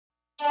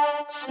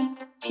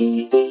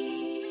TV.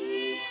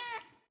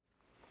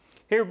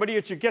 Hey everybody,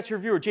 it's your guest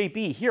reviewer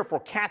JB here for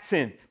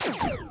Catsynth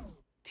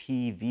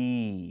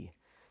TV.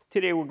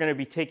 Today we're going to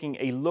be taking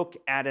a look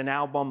at an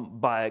album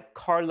by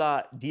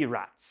Carla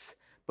Diratz.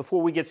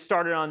 Before we get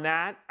started on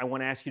that, I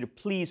want to ask you to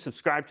please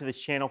subscribe to this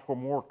channel for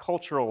more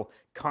cultural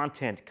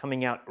content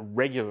coming out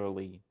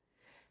regularly.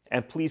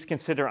 And please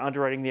consider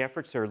underwriting the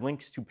efforts. There are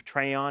links to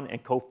Patreon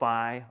and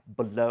Ko-Fi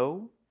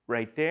below,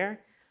 right there.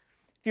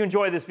 If you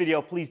enjoy this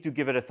video, please do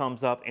give it a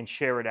thumbs up and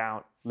share it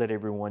out. Let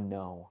everyone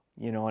know.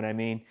 You know what I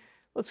mean?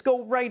 Let's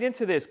go right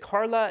into this.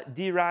 Carla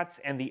Diratz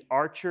and the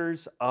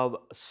Archers of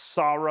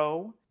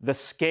Sorrow. The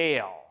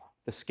Scale.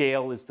 The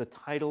Scale is the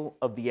title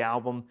of the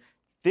album.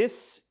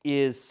 This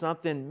is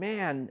something,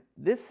 man,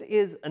 this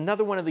is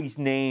another one of these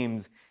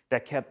names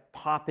that kept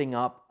popping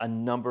up a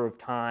number of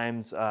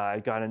times.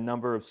 I got a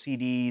number of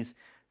CDs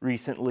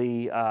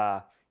recently.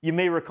 You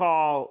may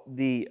recall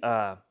the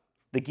Guy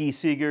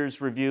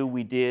Seegers review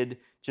we did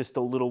just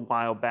a little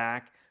while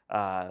back,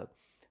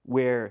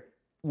 where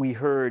we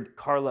heard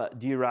Carla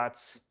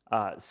Diratz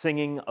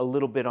singing a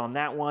little bit on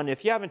that one.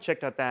 If you haven't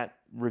checked out that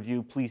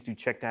review, please do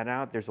check that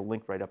out. There's a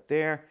link right up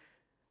there.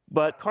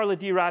 But Carla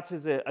Diratz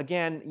is,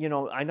 again, you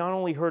know, I not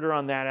only heard her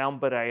on that album,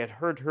 but I had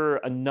heard her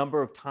a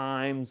number of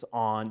times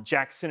on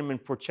Jack SiniMin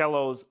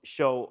Porcello's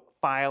show,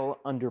 File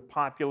Under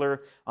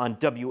Popular, on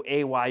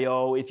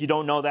WAYO. If you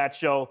don't know that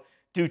show,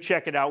 do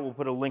check it out. We'll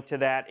put a link to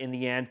that in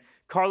the end.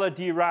 Carla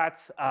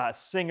Diratz,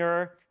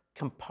 singer,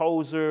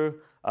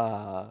 composer,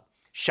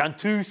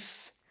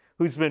 chanteuse,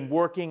 who's been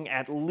working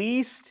at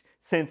least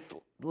since,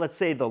 let's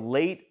say, the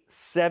late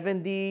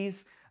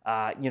 70s.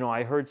 You know,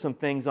 I heard some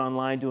things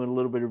online doing a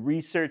little bit of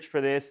research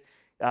for this.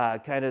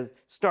 Kind of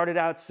started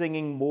out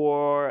singing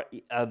more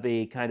of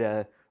a kind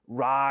of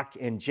rock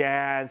and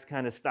jazz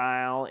kind of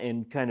style,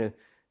 and kind of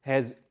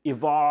has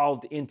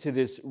evolved into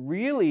this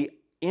really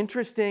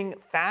interesting,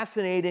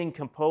 fascinating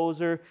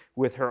composer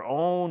with her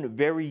own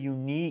very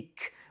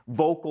unique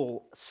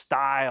vocal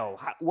style.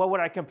 What would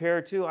I compare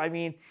it to? I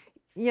mean,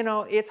 you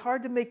know, it's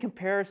hard to make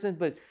comparisons,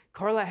 but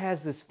Carla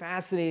has this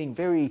fascinating,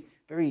 very,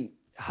 very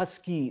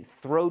husky,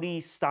 throaty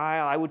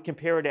style. I would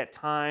compare it at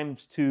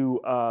times to,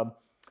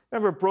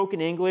 remember Broken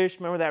English?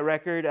 Remember that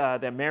record,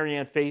 that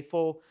Marianne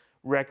Faithfull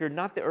record?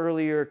 Not the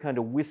earlier kind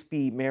of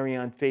wispy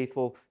Marianne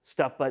Faithfull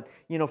stuff, but,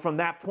 you know, from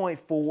that point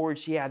forward,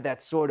 she had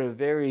that sort of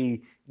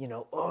very, you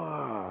know,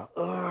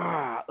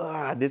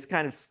 this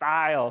kind of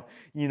style,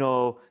 you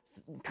know,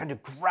 kind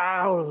of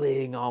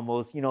growling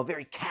almost, you know,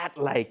 very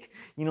cat-like,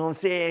 you know what I'm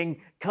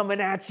saying, coming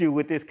at you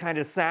with this kind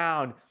of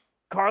sound.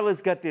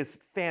 Carla's got this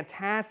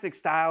fantastic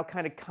style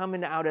kind of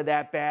coming out of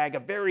that bag, a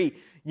very,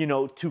 you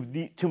know,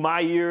 to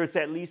my ears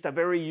at least, a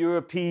very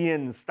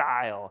European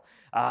style,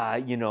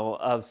 you know,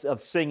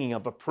 of singing,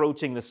 of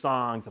approaching the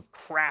songs, of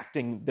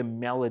crafting the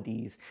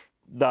melodies.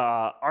 The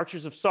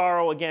Archers of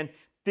Sorrow, again,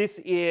 this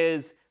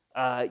is,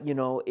 you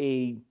know,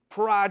 a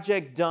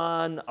project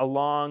done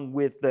along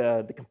with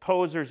the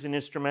composers and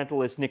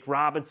instrumentalists Nick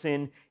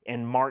Robinson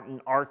and Martin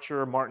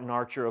Archer. Martin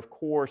Archer, of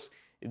course,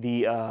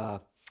 the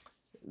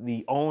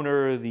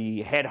owner,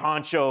 the head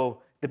honcho,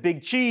 the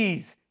big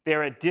cheese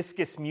there at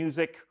Discus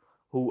Music,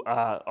 who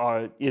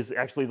is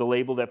actually the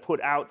label that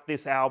put out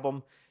this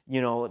album.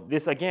 You know,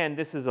 this, again,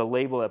 this is a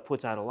label that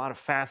puts out a lot of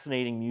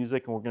fascinating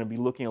music, and we're going to be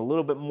looking a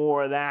little bit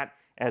more of that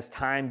as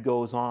time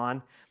goes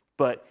on.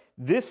 But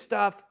this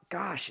stuff,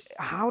 gosh,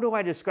 how do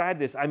I describe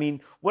this? I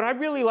mean, what I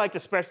really liked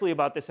especially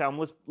about this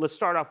album, let's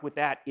start off with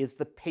that, is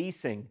the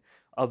pacing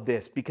of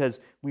this, because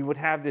we would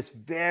have this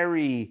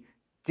very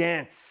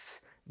dense,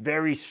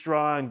 very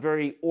strong,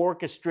 very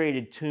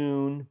orchestrated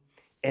tune,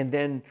 and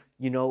then,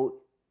 you know,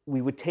 we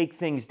would take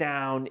things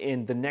down,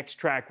 and the next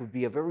track would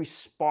be a very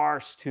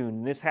sparse tune.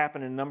 And this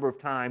happened a number of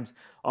times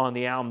on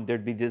the album.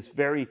 There'd be this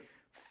very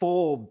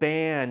full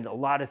band, a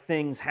lot of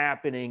things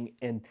happening,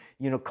 and,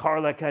 you know,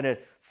 Carla kind of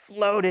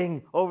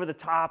floating over the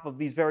top of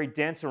these very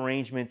dense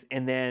arrangements.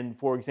 And then,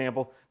 for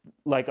example,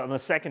 like on the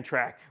second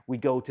track, we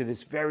go to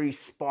this very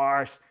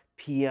sparse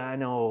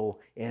piano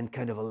and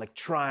kind of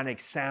electronic,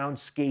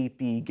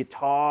 soundscapey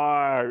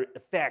guitar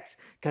effects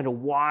kind of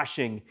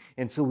washing,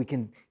 and so we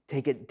can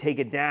take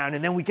it down,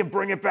 and then we can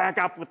bring it back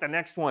up with the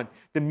next one.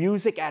 The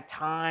music at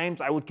times,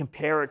 I would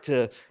compare it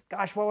to,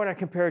 gosh, what would I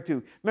compare it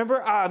to?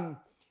 Remember,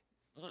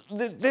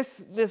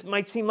 this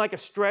might seem like a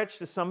stretch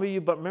to some of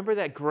you, but remember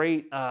that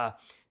great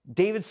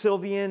David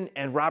Sylvian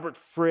and Robert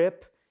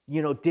Fripp,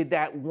 you know, did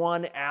that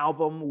one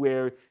album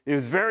where it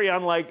was very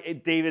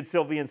unlike David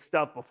Sylvian's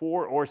stuff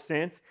before or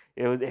since.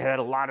 It had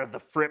a lot of the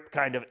Fripp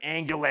kind of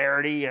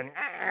angularity and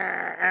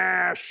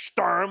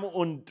Sturm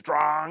und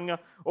Drang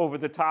over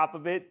the top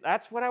of it.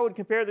 That's what I would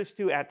compare this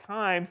to at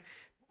times,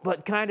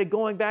 but kind of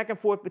going back and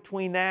forth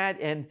between that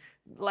and,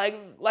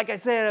 like I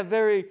said, a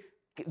very,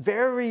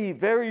 very,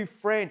 very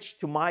French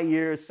to my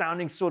ears,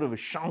 sounding sort of a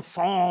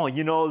chanson,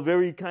 you know,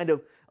 very kind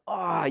of,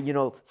 you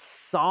know,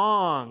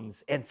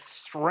 songs and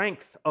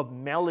strength of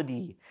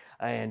melody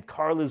and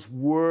Carla's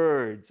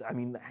words. I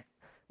mean,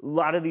 a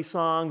lot of these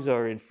songs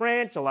are in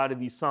French, a lot of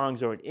these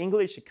songs are in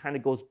English. It kind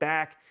of goes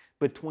back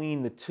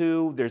between the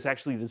two. There's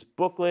actually this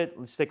booklet.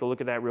 Let's take a look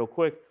at that real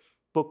quick.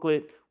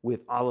 Booklet with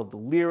all of the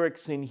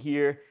lyrics in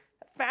here.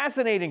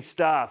 Fascinating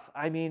stuff.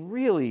 I mean,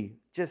 really,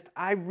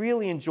 I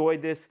really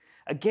enjoyed this.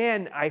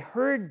 Again, I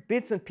heard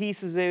bits and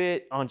pieces of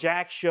it on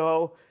Jack's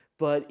show,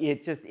 but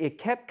it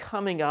kept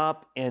coming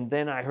up, and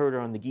then I heard her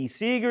on the Guy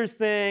Seegers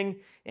thing,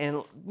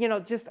 and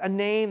just a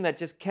name that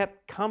just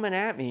kept coming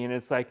at me, and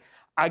it's like,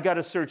 I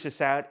gotta search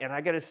this out, and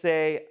I gotta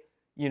say,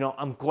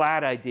 I'm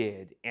glad I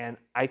did, and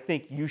I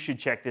think you should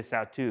check this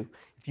out too.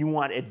 If you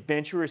want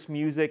adventurous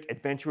music,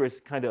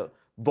 adventurous kind of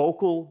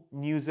vocal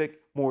music,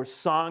 more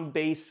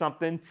song-based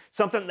something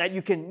that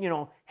you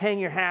can, hang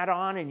your hat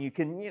on, and you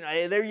can,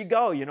 there you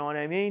go, you know what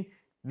I mean?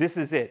 This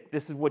is it.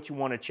 This is what you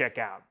want to check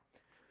out.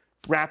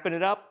 Wrapping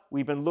it up,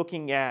 we've been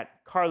looking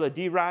at Carla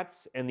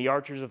Diratz and the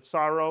Archers of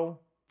Sorrow,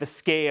 The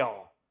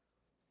Scale.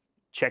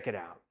 Check it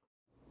out.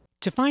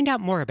 To find out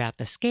more about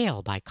The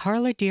Scale by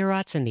Carla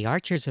Diratz and the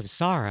Archers of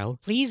Sorrow,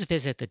 please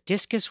visit the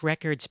Discus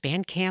Records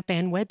Bandcamp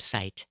and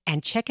website,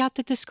 and check out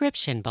the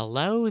description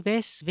below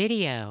this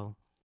video.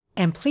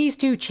 And please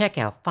do check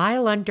out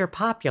File Under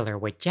Popular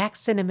with Jack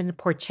SiniMin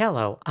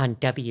Porcello on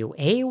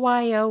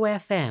WAYO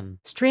FM,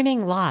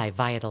 streaming live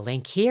via the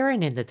link here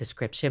and in the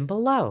description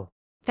below.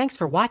 Thanks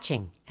for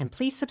watching, and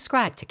please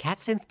subscribe to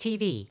CatSynth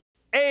TV.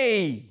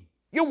 Hey,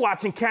 you're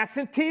watching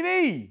CatSynth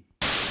TV!